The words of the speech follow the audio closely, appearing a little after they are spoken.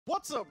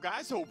What's up,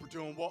 guys? Hope we're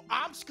doing well.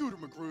 I'm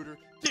ScooterMagruder.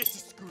 This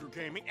is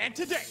ScooterGaming, and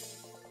today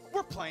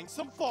we're playing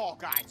some Fall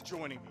Guys.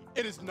 Joining me,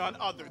 it is none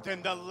other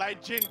than the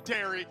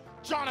legendary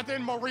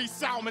Jonathan Maurice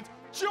Salmons.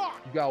 John!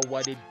 Yo,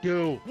 what it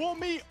do? Will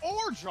me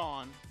or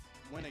John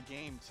win a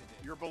game today?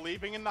 You're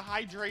believing in the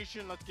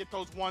hydration. Let's get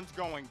those ones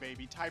going,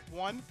 baby. Type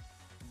 1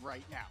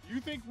 right now.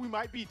 You think we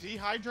might be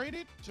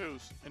dehydrated?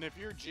 Twos. And if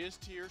you're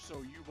just here so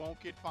you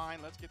won't get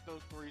fined, let's get those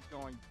threes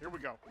going. Here we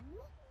go.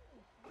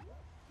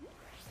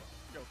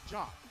 Yo,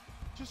 John,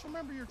 just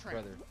remember your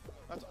training. Brother.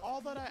 That's all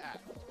that I ask.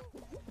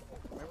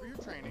 Remember your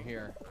training.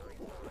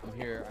 I'm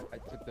here. I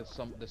took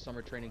the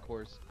summer training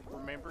course.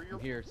 Remember your.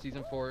 I'm here.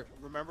 Season 4.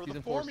 Remember season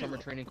the 4 formula. summer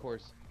training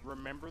course.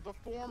 Remember the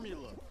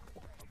formula.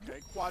 Okay,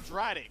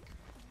 quadratic.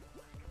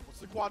 What's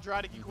the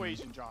quadratic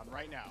equation, John?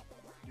 Right now.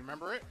 You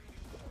remember it?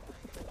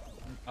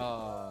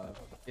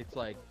 It's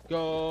like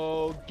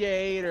go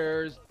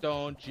Gators,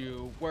 don't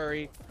you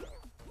worry.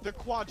 The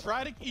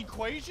quadratic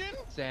equation?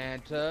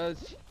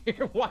 Santa's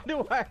here. Why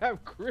do I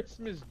have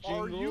Christmas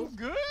jingles Are you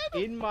good?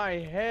 in my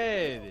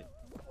head?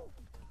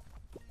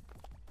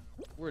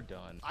 We're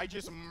done. I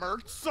just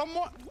murked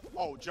someone.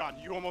 Oh, John,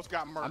 you almost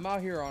got murked. I'm out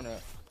here on a.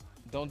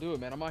 Don't do it,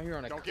 man. I'm out here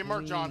on a Don't get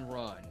clean murked, John.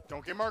 run.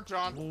 Don't get murked,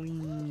 John.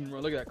 Clean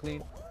run. Look at that,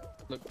 clean.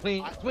 Look,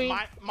 clean, clean.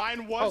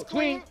 Mine was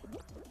clean,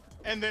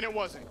 and then it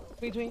wasn't.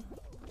 Clean.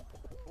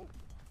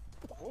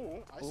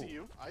 Oh, I see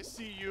you. I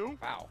see you.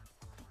 Wow.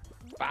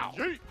 Wow.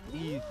 Yeet.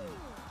 Easy.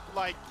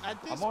 Like,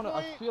 at this I point,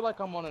 feel like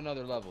I'm on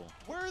another level.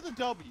 where are the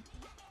W's?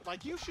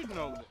 Like, you should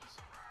know this.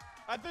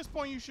 At this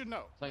point, you should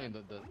know. Playing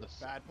the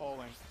Bad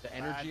polling. the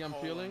energy I'm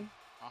feeling.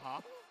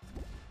 Uh-huh.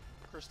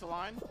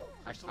 Crystalline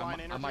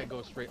energy. I might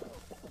go straight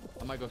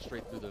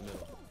through the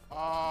middle.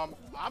 I'm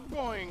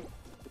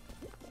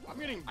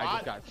getting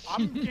I just bodied. got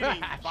I'm getting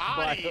smashed by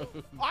bodied.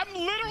 those I'm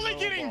literally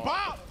getting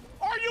snowballs. bodied.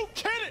 Are you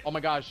kidding? Oh my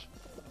gosh.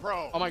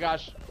 Bro. Oh my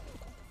gosh.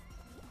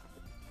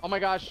 Oh my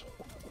gosh.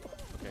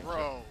 Okay,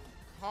 Bro,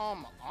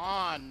 come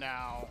on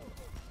now.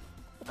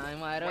 I'm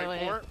wide Wait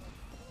awake. for it.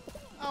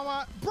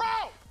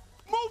 Bro,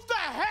 move the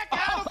heck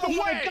out of the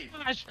Oh way.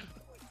 my gosh.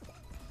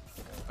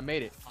 I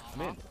made it.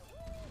 I'm in.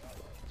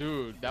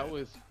 Dude, that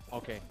was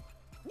okay.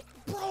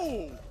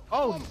 Bro.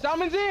 Oh,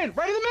 Salmon's in,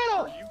 right in the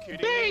middle. Are you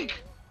kidding Bink. me?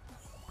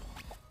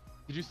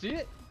 Did you see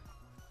it?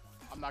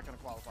 I'm not gonna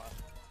qualify.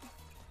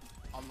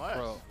 Unless.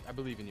 Bro, I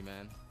believe in you,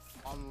 man.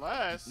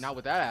 Unless. Not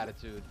with that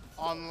attitude.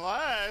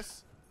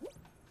 Unless.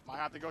 Might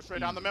have to go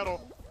straight down the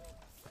middle.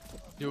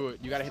 Do it.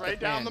 You gotta hit Straight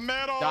the fan. down the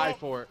middle. Die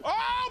for it.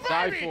 Oh,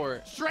 baby. Die for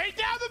it. Straight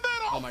down the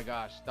middle. Oh my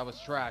gosh, that was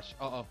trash.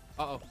 Uh-oh.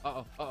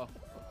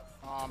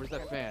 Where's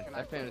that fan?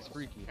 That fan is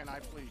freaky. Can I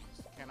please?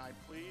 Can I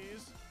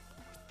please?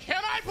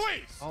 Can I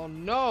please? Oh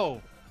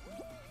no!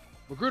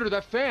 Magruder,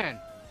 that fan!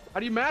 How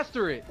do you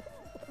master it?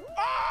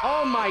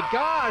 Oh my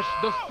gosh,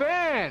 the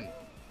fan!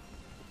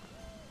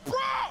 Bro!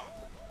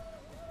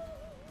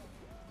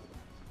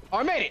 Oh,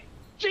 I made it!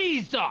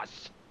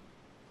 Jesus!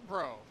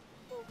 Bro.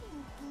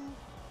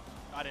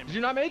 I didn't. Did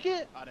you not make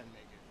it? I didn't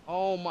make it.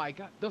 Oh my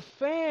god, the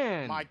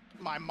fan!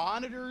 My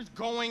monitor's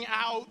going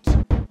out.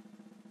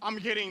 I'm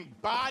getting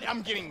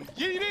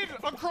yeeted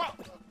across.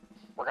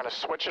 We're gonna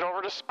switch it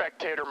over to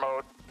spectator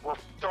mode. We're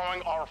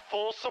throwing our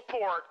full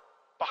support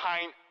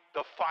behind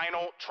the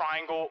final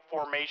triangle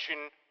formation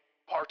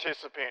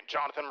participant,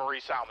 Jonathan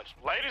Maurice Salmons.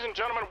 Ladies and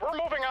gentlemen, we're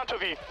moving on to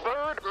the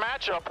third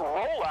matchup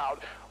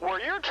rollout,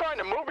 where you're trying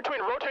to move between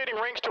rotating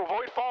rings to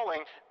avoid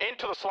falling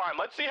into the slime.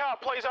 Let's see how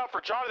it plays out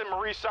for Jonathan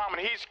Maurice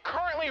Salmons. He's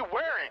currently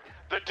wearing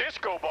the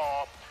disco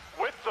ball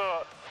with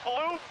the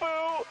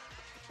Flu-Foo,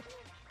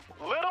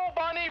 Little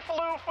Bunny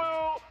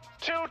Flu-Foo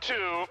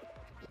tutu.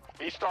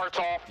 He starts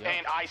off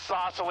in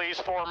isosceles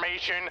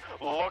formation,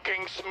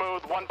 looking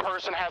smooth. One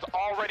person has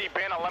already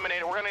been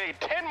eliminated. We're gonna need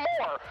 10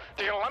 more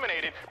to get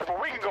eliminated before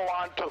we can go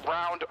on to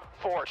round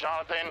 4.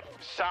 Jonathan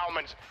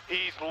Salmons,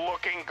 he's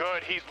looking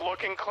good. He's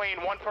looking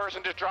clean. One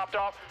person just dropped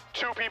off.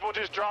 2 people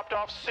just dropped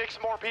off. 6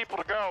 more people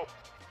to go.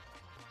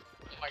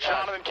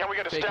 Jonathan, can we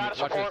get a status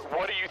report?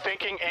 What are you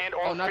thinking and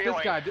or not feeling?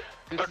 this guy. This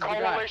the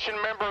coalition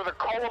member, the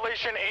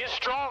coalition is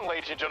strong,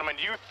 ladies and gentlemen.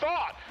 You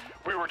thought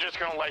we were just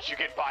going to let you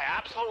get by.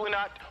 Absolutely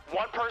not.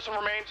 One person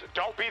remains.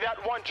 Don't be that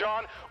one,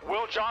 John.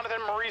 Will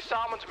Jonathan Maurice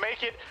Salmons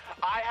make it?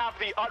 I have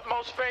the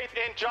utmost faith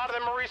in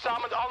Jonathan Maurice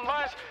Salmons,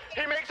 unless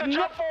he makes a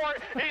jump for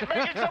it. He's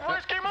making some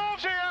risky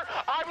moves here.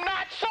 I'm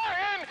not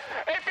certain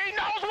if he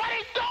knows what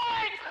he's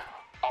doing.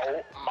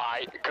 Oh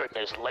my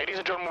goodness. Ladies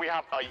and gentlemen, we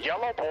have a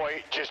yellow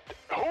boy. Just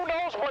who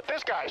knows what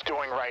this guy's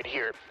doing right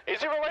here?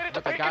 Is he related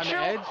to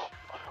Pikachu?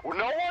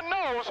 No one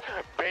knows.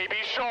 Baby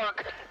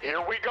Shark.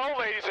 Here we go,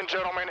 ladies and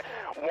gentlemen.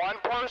 One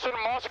person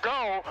must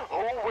go.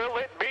 Who will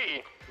it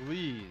be?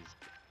 Please.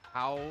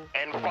 How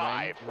and when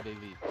 5, will they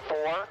leave?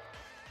 4,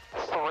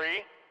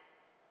 3.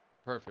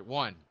 Perfect.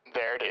 1.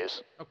 There it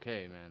is.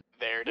 Okay, man.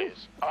 There it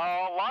is.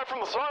 Live from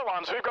the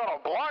sidelines, we've got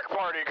a block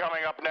party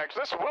coming up next.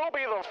 This will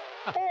be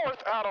the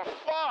 4th out of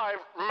 5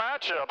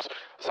 matchups.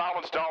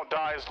 Salmons Don't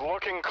Die is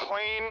looking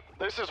clean.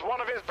 This is one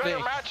of his better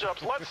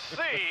matchups. Let's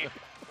see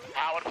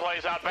how it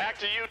plays out. Back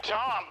to you,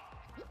 Tom.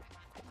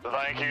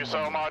 Thank you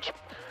so much.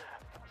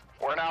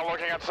 We're now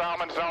looking at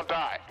Salmons Don't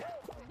Die.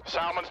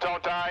 Salmons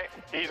Don't Die.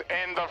 He's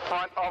in the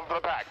front of the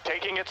pack,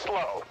 taking it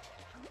slow.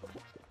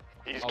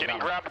 He's getting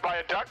grabbed by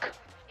a duck.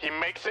 He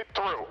makes it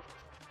through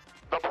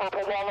the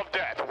purple wall of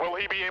death. Will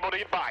he be able to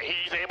get by?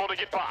 He's able to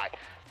get by.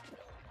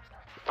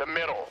 The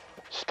middle.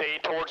 Stay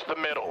towards the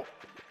middle.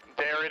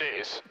 There it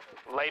is.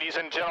 Ladies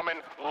and gentlemen,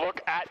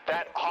 look at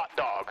that hot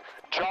dog.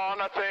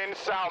 Jonathan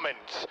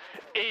Salmons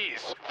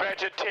is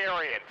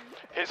vegetarian.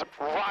 His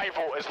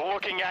rival is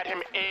looking at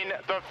him in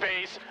the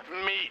face.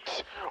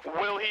 Meat.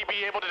 Will he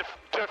be able to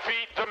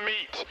defeat the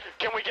meat?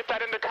 Can we get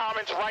that in the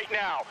comments right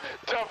now?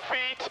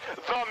 Defeat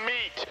the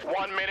meat.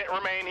 1 minute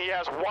remain. He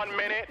has 1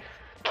 minute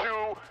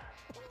to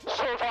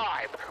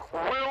survive.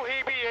 Will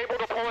he be able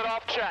to pull it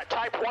off, chat?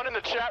 Type 1 in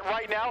the chat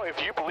right now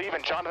if you believe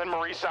in Jonathan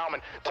Marie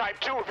Salmon. Type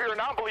 2 if you're a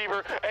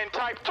non-believer. And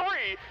type 3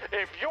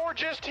 if you're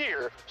just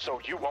here so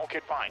you won't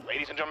get fined.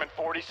 Ladies and gentlemen,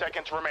 40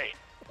 seconds remain.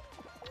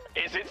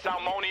 Is it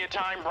Salmonia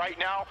time right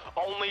now?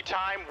 Only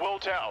time will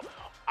tell.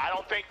 I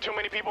don't think too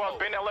many people have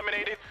been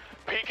eliminated.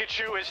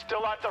 Pikachu is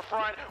still at the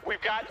front.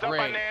 We've got the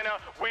banana.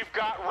 We've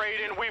got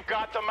Raiden. We've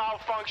got the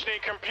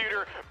malfunctioning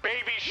computer.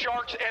 Baby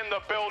Shark's in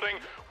the building.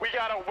 We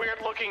got a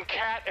weird-looking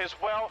cat as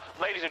well.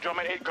 Ladies and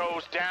gentlemen, it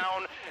goes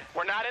down.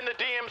 We're not in the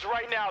DMs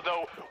right now,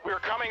 though. We're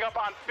coming up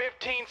on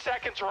 15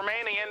 seconds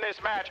remaining in this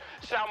match.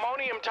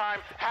 Salmonium time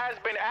has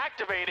been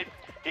activated.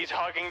 He's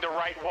hugging the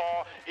right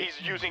wall.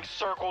 He's using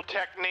circle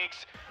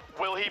techniques.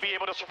 Will he be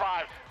able to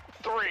survive?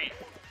 3,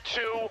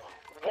 2,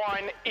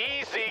 1,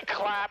 easy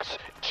claps,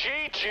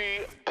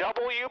 GG,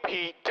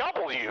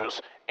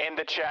 WPWs in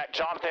the chat.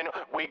 Jonathan,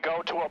 we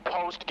go to a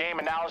post-game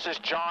analysis.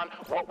 John,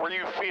 what were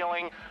you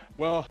feeling?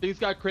 Well, things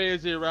got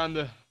crazy around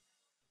the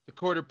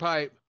quarter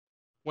pipe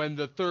when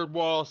the third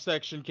wall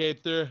section came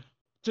through.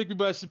 Took me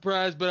by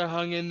surprise, but I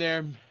hung in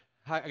there.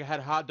 I had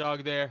a hot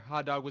dog there.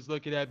 Hot dog was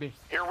looking at me.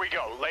 Here we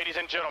go, ladies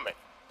and gentlemen.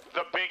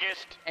 The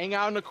biggest... Hang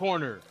out in the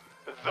corner.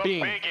 The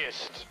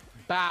biggest...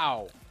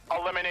 Bow.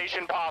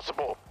 Elimination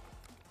possible.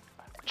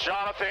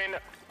 Jonathan,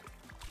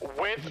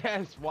 with...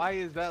 Yes, why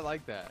is that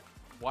like that?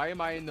 Why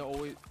am I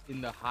always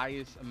in the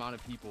highest amount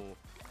of people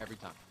every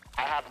time?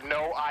 I have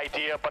no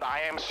idea, but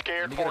I am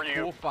scared for you.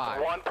 Cool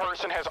 5. One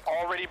person has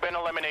already been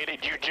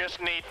eliminated. You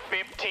just need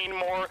 15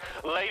 more.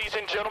 Ladies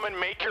and gentlemen,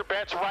 make your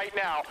bets right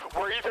now.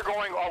 We're either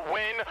going a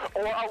win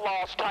or a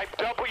loss. Type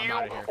W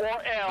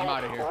or L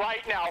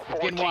right now.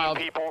 14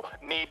 people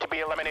need to be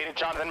eliminated.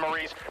 Jonathan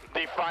Maurice,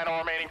 the final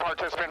remaining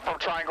participant from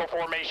Triangle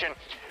Formation.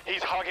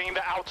 He's hugging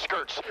the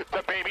outskirts.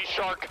 The baby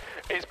shark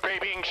is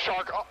babying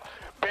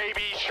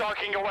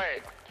sharking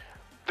away.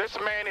 This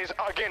man is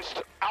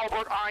against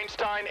Albert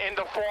Einstein in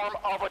the form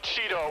of a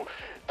Cheeto.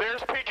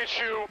 There's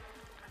Pikachu.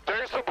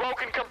 There's the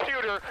broken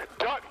computer.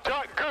 Duck,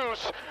 duck,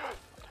 goose.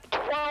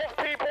 12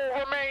 people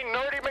remain.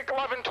 Nerdy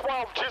McLovin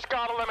 12 just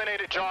got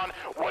eliminated, John.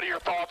 What are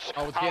your thoughts?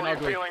 Oh, it's getting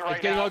ugly.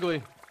 It's getting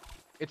ugly.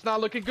 It's not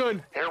looking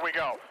good. Here we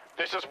go.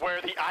 This is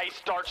where the ice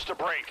starts to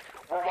break.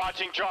 We're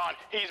watching John.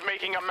 He's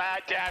making a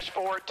mad dash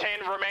forward.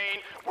 10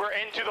 remain. We're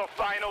into the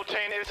final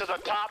 10. This is a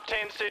top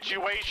 10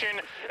 situation.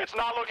 It's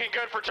not looking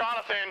good for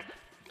Jonathan.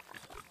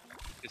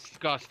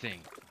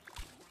 Disgusting.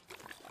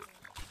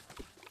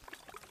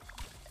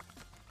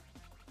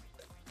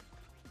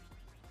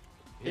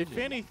 If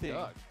anything,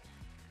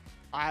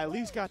 I at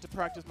least got to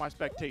practice my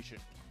spectation,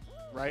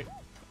 right?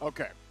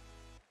 Okay.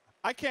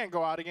 I can't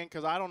go out again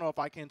because I don't know if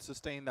I can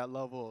sustain that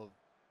level of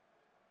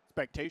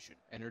spectation.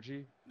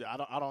 Energy?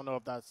 I don't know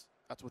if that's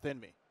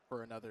within me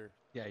for another.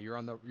 Yeah, you're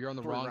on the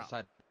wrong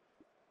side.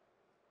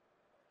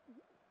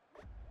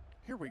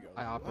 Here we go.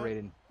 I operate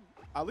in.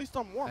 At least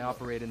I'm warm. I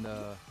operate in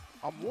the.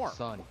 I'm warm.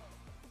 Sun.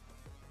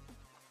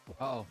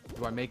 Uh-oh.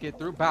 Do I make it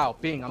through? Bow.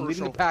 Bing. I'm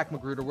leading the pack,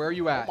 Magruder. Where are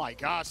you at? Oh, my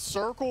gosh.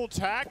 Circle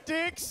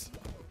tactics?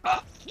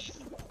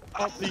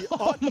 Of the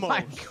Oh, utmost.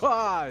 my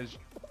gosh.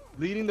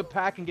 Leading the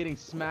pack and getting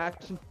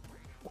smacked.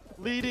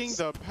 Leading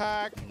the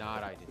pack.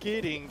 Not ideal.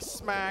 Getting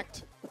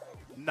smacked.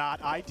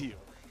 Not ideal.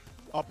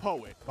 A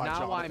poet by now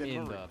Jonathan I'm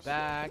in Maurice. the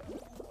back.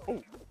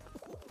 Oh.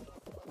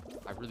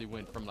 I really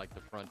went from like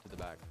the front to the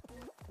back.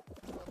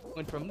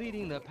 Went from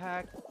leading the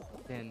pack,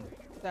 then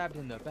stabbed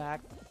in the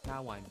back.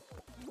 Now I'm.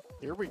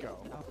 Here we go.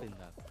 Up in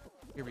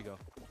the. Here we go.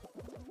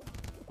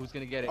 Who's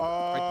gonna get it?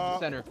 Right to the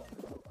center.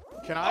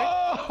 Can I?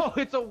 Oh,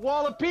 it's a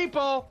wall of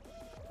people.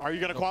 Are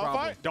you gonna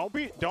qualify?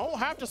 Don't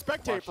have to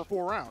spectate for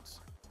 4 rounds.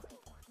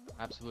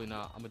 Absolutely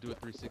not. I'm gonna do a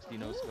 360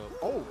 no scope.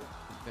 Oh.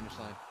 Finish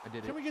line. I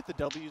did it. Can we get the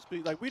W's,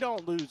 please? Like, we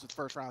don't lose the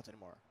first rounds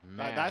anymore.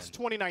 Man. That's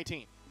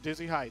 2019.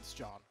 Dizzy Heights,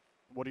 John.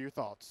 What are your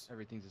thoughts?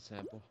 Everything's a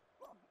sample.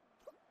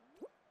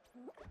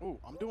 Ooh,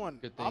 I'm doing.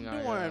 Good thing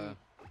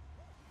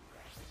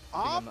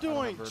I'm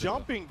doing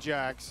jumping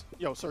jacks.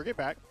 Yo, sir, get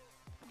back.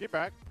 Get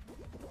back.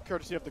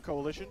 Courtesy of the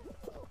coalition.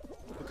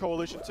 The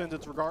coalition sends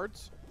its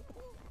regards.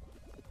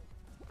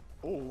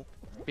 Oh.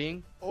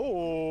 Bing.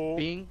 Oh.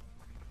 Bing.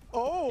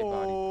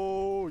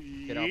 Oh.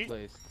 Get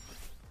outplaced.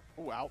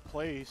 Oh,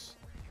 outplace.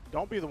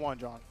 Don't be the one,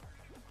 John.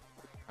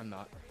 I'm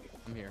not.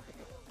 I'm here.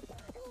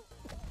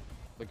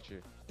 Look at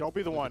you. Don't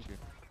be the one.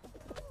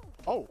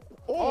 Oh.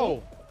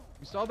 Oh,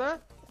 you saw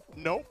that?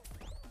 Nope.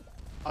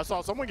 I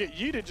saw someone get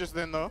yeeted just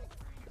then, though.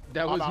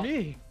 That was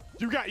me.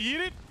 You got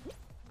yeeted?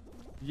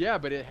 Yeah,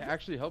 but it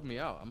actually helped me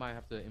out. I might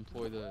have to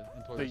employ the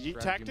yeet strategy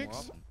more tactics?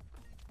 often.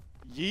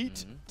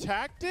 Yeet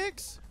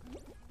tactics?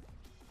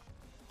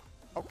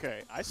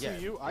 Okay, I see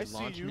you. I see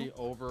Launch you. me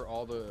over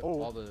all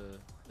the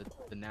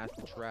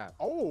nasty trap.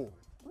 Oh,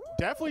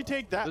 definitely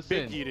take that.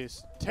 Listen, big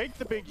yeetus. Take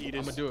the big yeetus.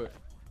 I'm gonna do it.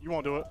 You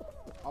won't do it.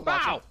 I'm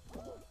Wow!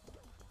 watching.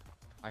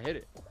 I hit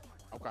it.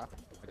 Okay.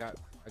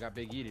 I got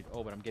big yeeted.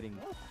 Oh, but I'm getting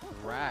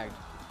dragged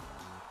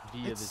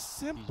via It's these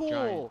simple.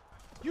 giant.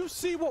 You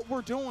see what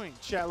we're doing,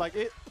 chat. Like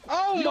it.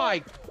 Oh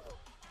my!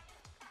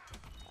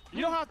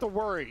 You don't have to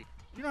worry.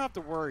 You don't have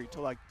to worry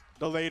till like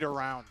the later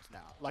rounds now.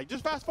 Like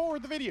just fast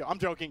forward the video. I'm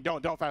joking.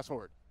 Don't fast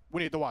forward.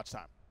 We need the watch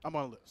time. I'm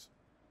gonna lose.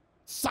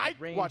 Psych.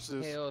 Rain, Watch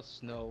this. hail,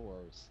 snow, or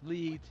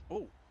sleet.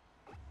 Oh.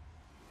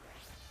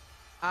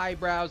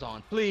 Eyebrows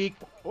on fleek.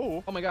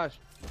 Oh. Oh my gosh.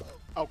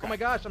 Okay. Oh my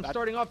gosh, I'm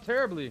starting off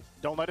terribly.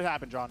 Don't let it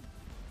happen, John.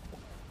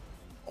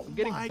 I'm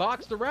getting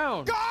boxed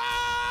around.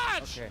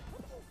 Gosh! Okay.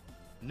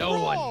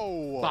 No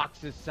one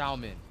boxes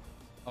salmon.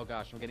 Oh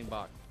gosh, I'm getting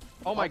boxed.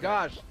 Oh my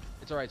gosh.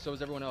 It's all right. So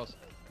is everyone else.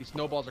 These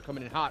snowballs are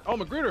coming in hot. Oh,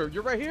 Magruder,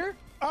 you're right here?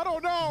 I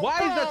don't know. Why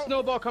is that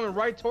snowball coming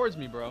right towards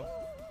me, bro?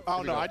 I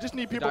don't know. I just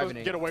need people to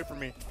get away from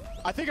me.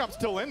 I think I'm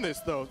still in this,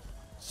 though.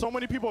 So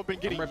many people have been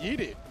getting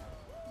yeeted.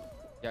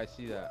 Yeah, I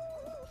see that.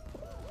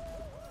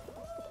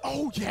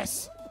 Oh,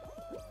 yes.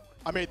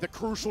 I made the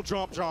crucial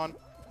jump, John.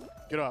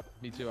 Get up.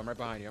 Me too. I'm right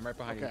behind you. I'm right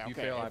behind you. If you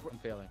fail, I'm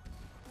failing.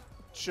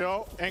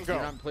 Chill and go. If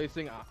you're not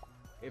placing,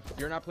 if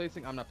you're not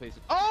placing, I'm not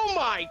placing. Oh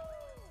my!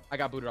 I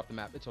got booted off the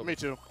map. It's over. Me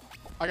too.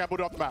 I got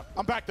booted off the map.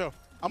 I'm back, though.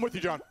 I'm with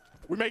you, John.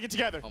 We make it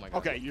together. Oh my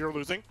God. Okay, you're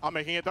losing. I'm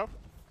making it, though.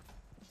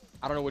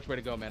 I don't know which way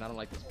to go, man. I don't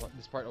like this part.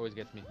 This part always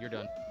gets me. You're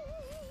done.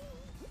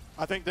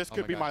 I think this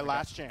could be my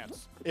last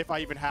chance, if I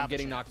even have. I'm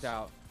getting knocked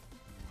out.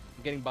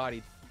 I'm getting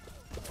bodied.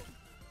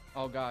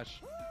 Oh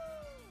gosh.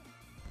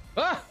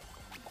 Ah!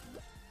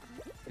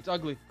 It's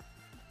ugly.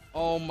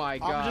 Oh my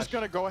gosh. I'm just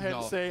gonna go ahead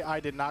and say I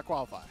did not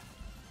qualify.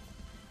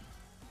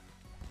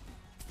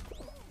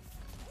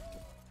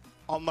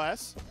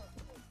 Unless.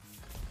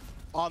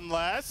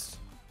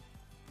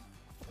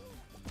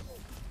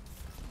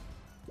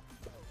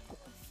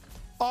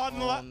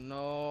 Oh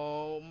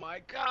no, my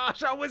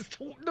gosh, I was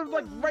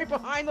like right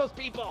behind those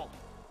people.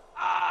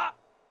 Ah!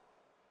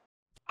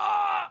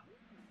 Ah!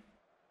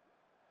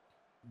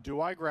 Do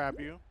I grab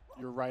you?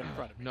 You're right in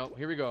front of me. No,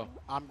 here we go.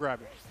 I'm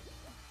grabbing.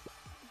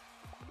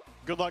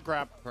 Good luck,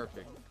 grab.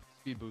 Perfect.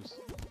 Speed boost.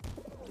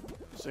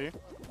 See?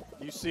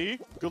 You see?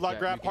 Good luck,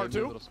 grab part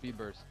 2. A little speed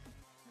burst.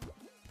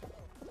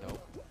 No.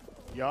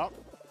 Yup.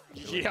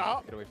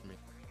 Yup. Get away from me.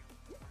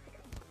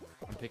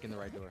 I'm picking the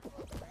right door.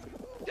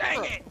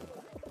 Dang it!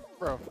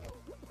 Bro.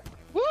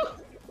 Woo! I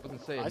was gonna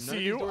say, I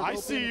see you. I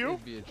see you.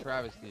 It'd be a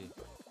travesty.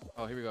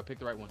 Oh, here we go. Pick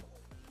the right one.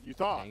 You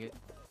thought. Dang it.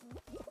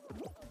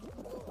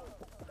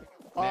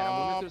 Man, I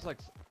wonder if there's like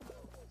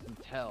some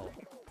tell.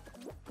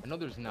 I know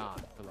there's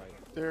not, but like.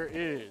 There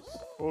is.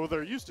 Well,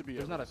 there used to be.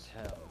 There's not a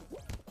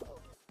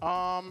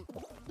tell.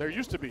 There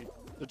used to be.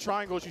 The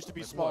triangles used to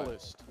be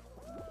smallest.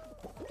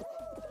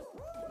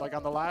 Like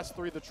on the last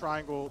 3, the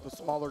triangle, the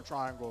smaller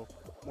triangle,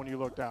 when you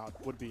look down,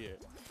 would be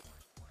it.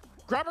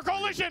 Grabber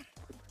coalition!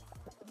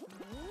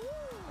 I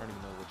don't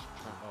even know which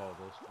triangle. Oh,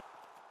 those.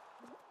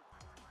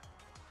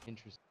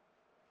 Interesting.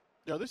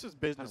 Yo, this is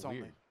business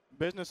only. Weird.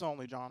 Business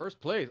only, John.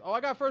 First place. Oh, I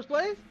got first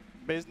place?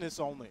 Business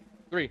only.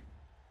 3,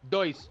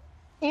 2,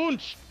 1.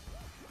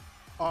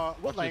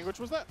 What language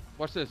was that?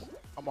 Watch this.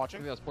 I'm watching.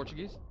 Maybe that was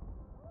Portuguese?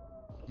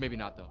 Maybe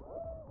not, though.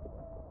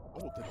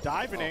 Oh, the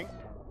diving.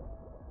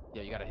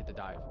 Yeah, you gotta hit the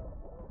dive.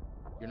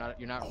 You're not.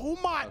 Oh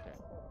my. Okay.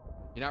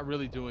 You're not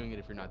really doing it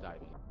if you're not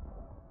diving.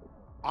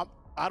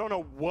 I don't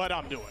know what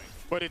I'm doing,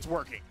 but it's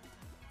working.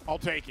 I'll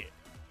take it.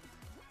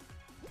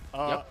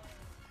 Yep.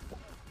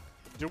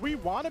 Do we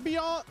want to be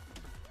on?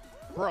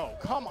 Bro,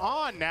 come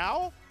on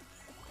now.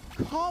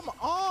 Come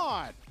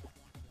on.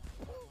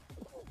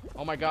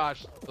 Oh my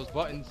gosh, those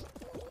buttons.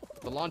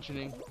 The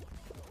launching.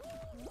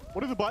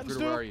 What do the buttons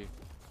do? Where are you?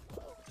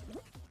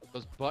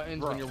 Those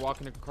buttons, when you're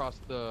walking across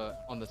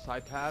on the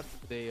side path,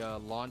 they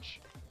launch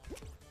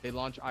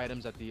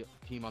items at the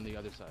team on the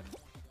other side.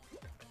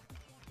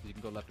 You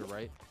can go left or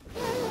right.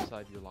 On the other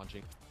side, you're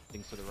launching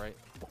things to the right.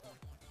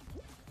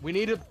 We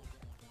need to.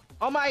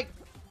 Oh my!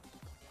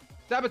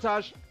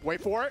 Sabotage. Wait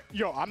for it.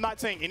 Yo, I'm not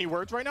saying any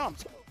words right now.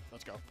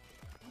 Let's go.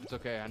 It's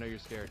okay. I know you're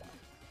scared.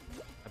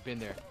 I've been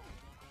there.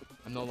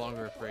 I'm no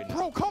longer afraid now.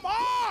 Bro, come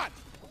on!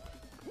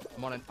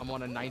 I'm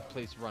on a 9th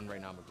place run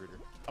right now, Magruder.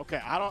 Okay,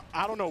 I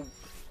don't know.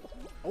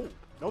 Oh,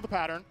 know the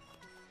pattern.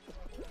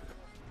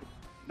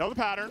 Know the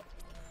pattern.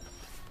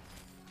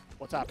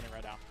 What's happening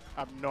right now?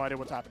 I have no idea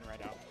what's happening right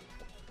now.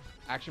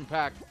 Action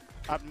packed.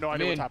 I have no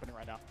idea what's happening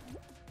right now.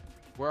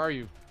 Where are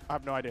you? I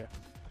have no idea.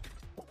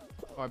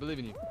 Oh, I believe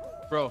in you,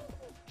 bro.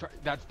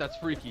 That's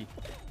freaky.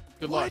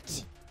 Good luck.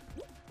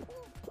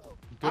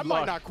 I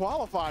might not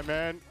qualify,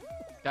 man.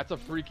 That's a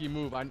freaky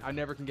move. I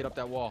never can get up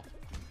that wall.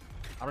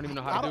 I don't even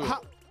know how to do it.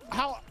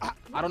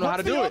 I don't know how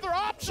to do it. What's the other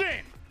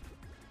option?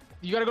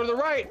 You gotta go to the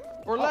right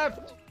or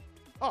left.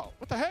 Oh,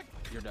 what the heck?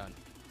 You're done.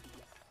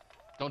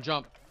 Don't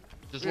jump.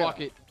 Just Yeah. walk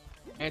it.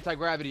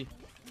 Anti-gravity.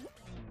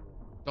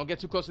 Don't get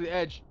too close to the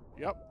edge.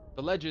 Yep.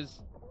 The ledges.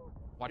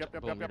 Watch Yep, it.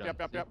 yep, Boom, yep, you're yep,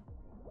 done. yep,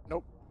 yep.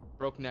 Nope.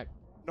 Broke neck.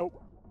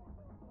 Nope.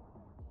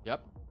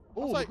 Yep.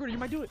 was Oh, like- Magruder, you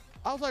might do it.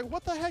 I was like,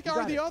 what the heck You are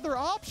got the it. other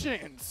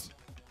options?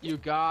 You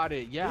got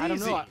it. Yeah, I don't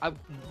know. Easy.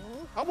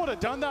 I would have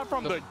done that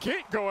from The- the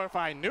get-go if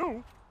I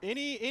knew.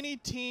 Any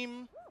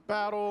team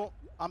battle,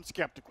 I'm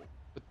skeptical.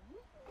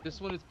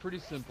 This one is pretty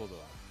simple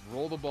though.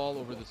 Roll the ball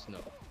over the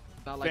snow.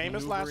 It's not like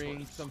Famous last maneuvering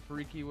words. some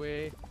freaky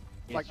way.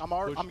 Like It's I'm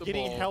push the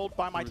getting ball held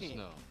by my through team.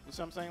 snow. You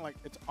see what I'm saying? Like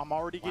I'm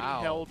already getting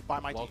Wow. held by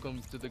my team.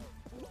 Welcome to the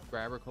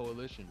Grabber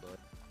Coalition, but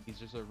he's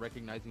just a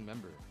recognizing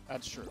member.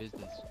 That's true.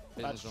 Business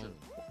That's true. only.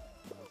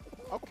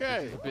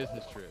 Okay. This is a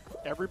business trip.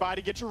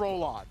 Everybody get your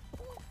roll on.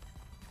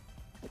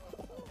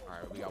 All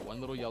right, we got one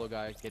little yellow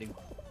guy getting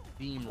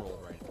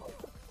steamrolled right now.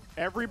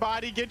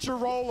 Everybody get your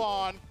roll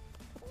on.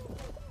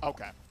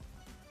 Okay.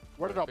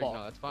 Where did our Perfect. ball?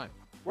 No, that's fine.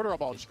 Where did our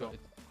ball It's just go?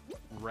 it's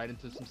right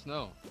into some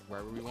snow,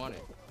 wherever we want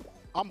it.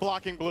 I'm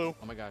blocking blue.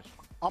 Oh my gosh.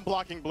 I'm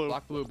blocking blue.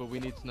 Block blue, but we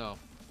need snow. The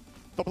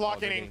Oh, they're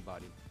blocking. getting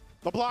bodied.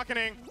 The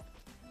blocking.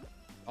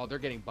 Oh, they're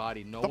getting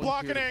bodied. No The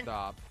one's here to blocking.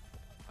 stop.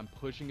 I'm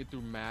pushing it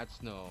through mad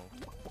snow.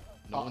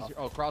 No one's Uh-oh. here.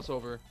 Oh,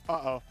 crossover.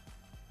 Uh-oh.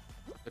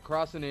 The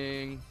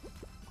crossing.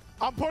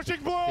 I'm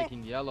pushing blue.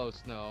 Taking yellow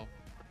snow.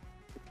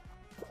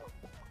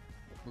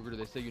 Magruder,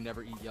 they say you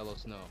never eat yellow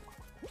snow.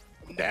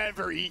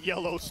 Never eat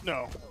yellow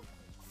snow.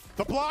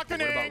 The blocking.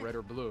 What about red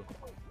or blue?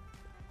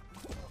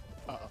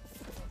 I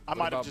What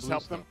might have about just blue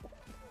helped them.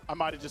 I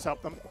might have just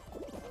helped them.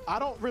 I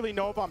don't really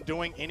know if I'm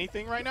doing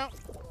anything right now.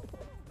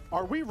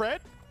 Are we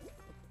red?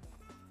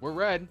 We're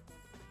red.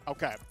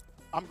 Okay.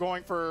 I'm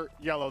going for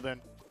yellow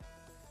then.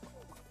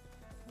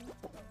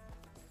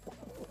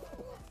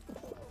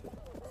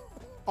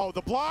 Oh,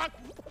 the block!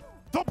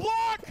 The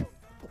block!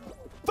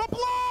 The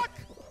block!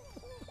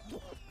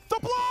 The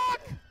block!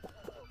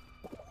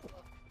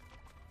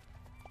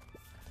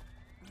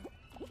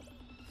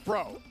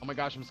 Bro. Oh my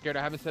gosh, I'm scared.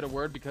 I haven't said a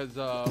word because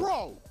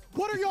Bro,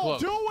 what are it's y'all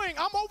close. doing?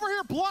 I'm over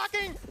here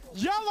blocking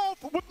yellow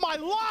with my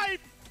life.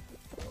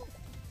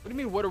 What do you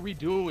mean, what are we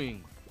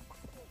doing?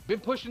 Been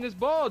pushing this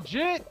ball,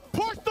 Jit.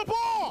 Push the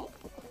ball.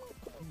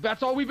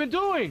 That's all we've been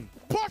doing.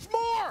 Push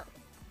more.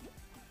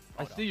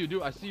 I see you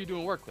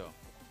doing work though.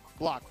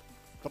 Block.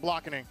 The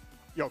blocking.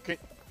 Yo, easy.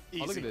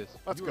 Oh, look at this.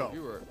 Let's go.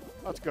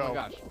 Let's go. Oh my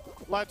gosh.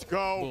 Let's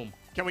go. Boom.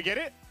 Can we get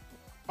it?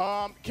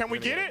 Can we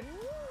get it?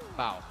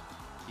 Wow.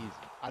 Easy.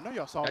 I know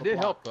y'all saw That the did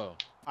block. help though.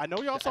 I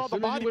know y'all saw As the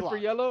soon as body you went block. for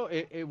yellow,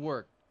 it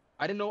worked.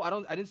 I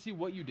didn't see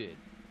what you did,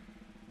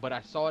 but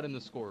I saw it in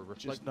the score,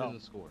 reflected know. in the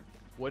score.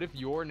 What if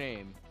your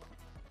name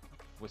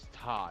was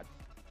Todd?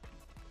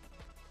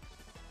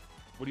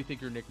 What do you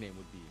think your nickname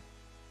would be?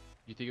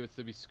 You think it would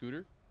still be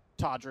Scooter?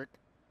 Todrick.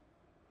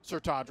 Sir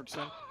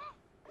Todrickson.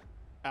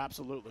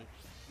 Absolutely.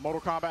 Mortal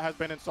Kombat has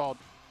been installed.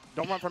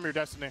 Don't run from your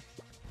destiny.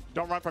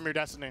 Don't run from your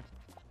destiny.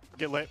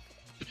 Get lit.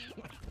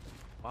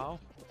 Wow.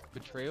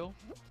 Betrayal?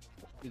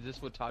 Is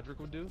this what Todrick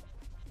would do?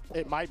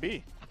 It might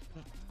be.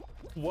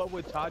 What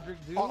would Todrick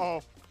do?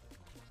 Uh-oh.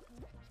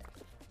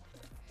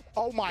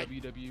 Oh my.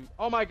 WW.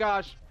 Oh my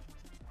gosh.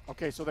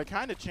 Okay, so they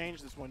kind of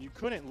changed this one. You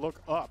couldn't look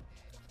up.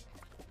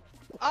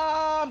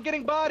 Ah, I'm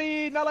getting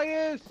bodied. Not like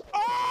this.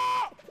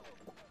 Ah!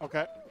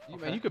 Okay.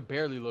 Man, you could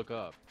barely look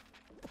up.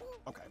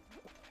 Okay.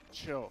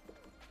 Chill.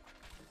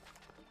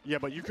 Yeah,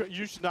 but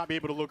you should not be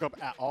able to look up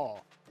at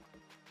all.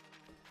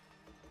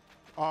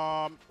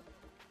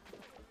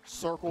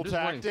 Circle I'm just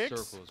running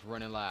tactics. circles,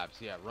 running laps.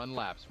 Yeah, run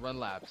laps, run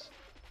laps.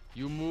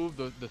 You move,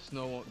 the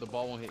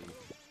ball won't hit you.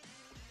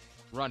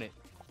 Run it.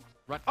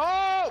 Run.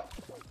 Oh!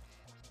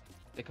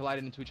 They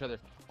collided into each other.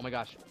 Oh my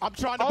gosh. I'm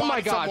trying to Oh my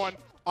body gosh. someone.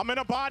 I'm in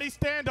a body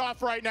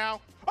standoff right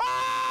now.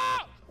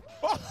 Ah!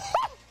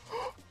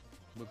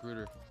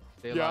 Magruder,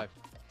 stay Yeah. alive.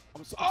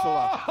 I'm so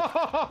alive.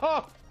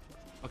 Oh!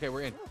 Okay,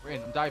 we're in. We're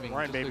in. I'm diving.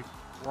 We're in, Just baby.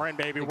 look- We're in,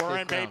 baby. Big We're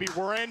safe in, baby. ground.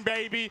 We're in,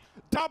 baby.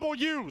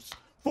 W's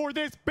for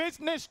this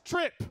business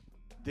trip.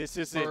 This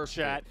is it, Perfect.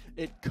 chat.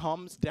 It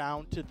comes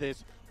down to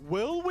this.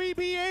 Will we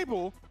be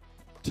able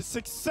to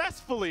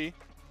successfully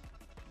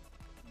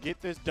get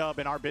this dub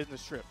in our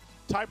business trip?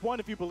 Type 1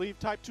 if you believe,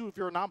 type 2 if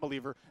you're a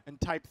non-believer, and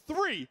type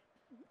 3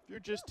 if you're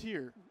just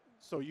here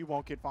so you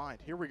won't get fined.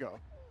 Here we go.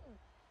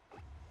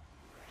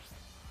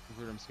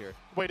 Magruder, I'm scared.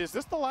 Wait, is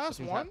this the last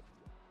Nothing's one?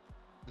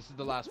 This is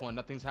the last one.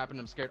 Nothing's happened.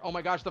 I'm scared. Oh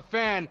my gosh, the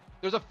fan.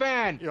 There's a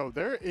fan. Yo,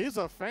 there is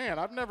a fan.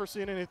 I've never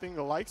seen anything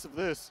the likes of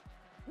this.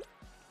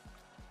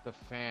 The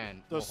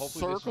fan. The Well,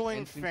 hopefully this just circling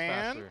ends things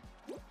fan? faster.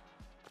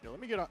 Yo, let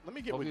me get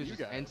Hopefully with this you just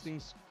guys. ends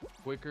things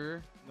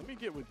quicker. Let me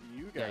get with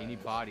you guys. Yeah, you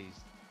need bodies.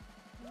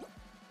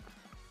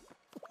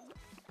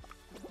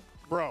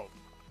 Bro.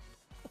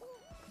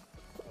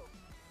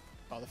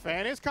 Oh, the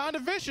fan is kind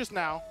of vicious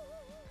now.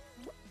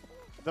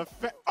 The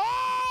fan.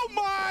 Oh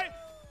my!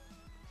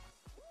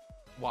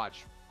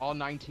 Watch. All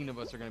 19 of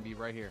us are gonna be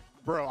right here.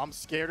 Bro, I'm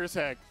scared as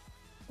heck.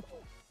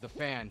 The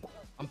fan.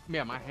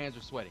 Yeah, my hands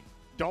are sweating.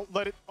 Don't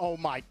let it. Oh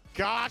my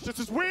gosh, this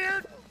is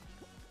weird.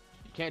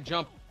 You can't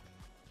jump.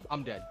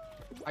 I'm dead.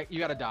 You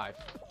gotta dive.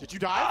 Did you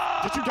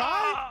dive? Did you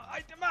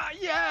dive?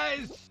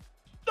 Yes!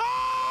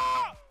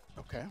 Ah!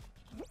 Okay.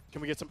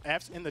 Can we get some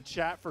Fs in the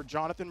chat for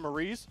Jonathan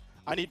Maurice?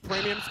 I need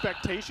premium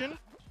spectation.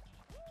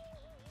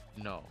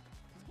 No.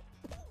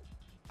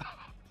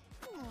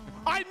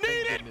 I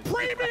needed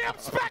premium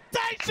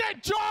spectation,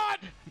 John!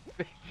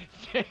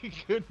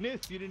 Thank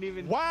goodness you didn't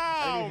even,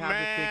 Wow, have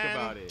man. to think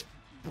about it.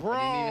 Bro.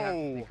 I didn't even have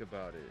to think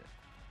about it.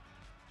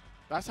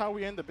 That's how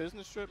we end the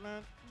business trip,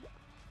 man.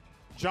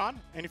 John,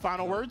 any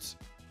final words?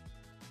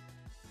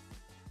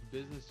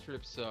 Business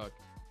trips suck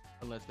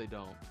unless they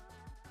don't.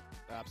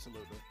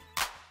 Absolutely.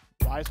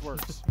 Wise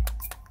words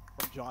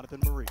from Jonathan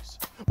Maurice.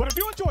 But if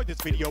you enjoyed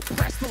this video,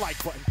 press the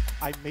like button.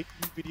 I make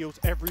new videos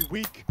every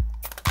week.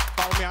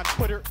 Follow me on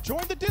Twitter,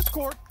 join the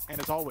Discord,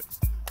 and as always,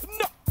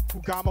 no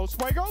Jugamos,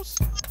 Juegos.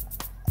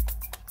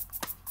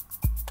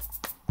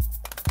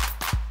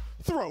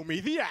 Throw me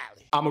the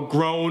alley. I'm a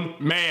grown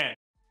man.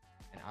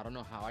 And I don't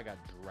know how I got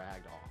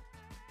dragged off.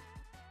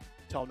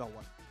 Tell no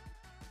one.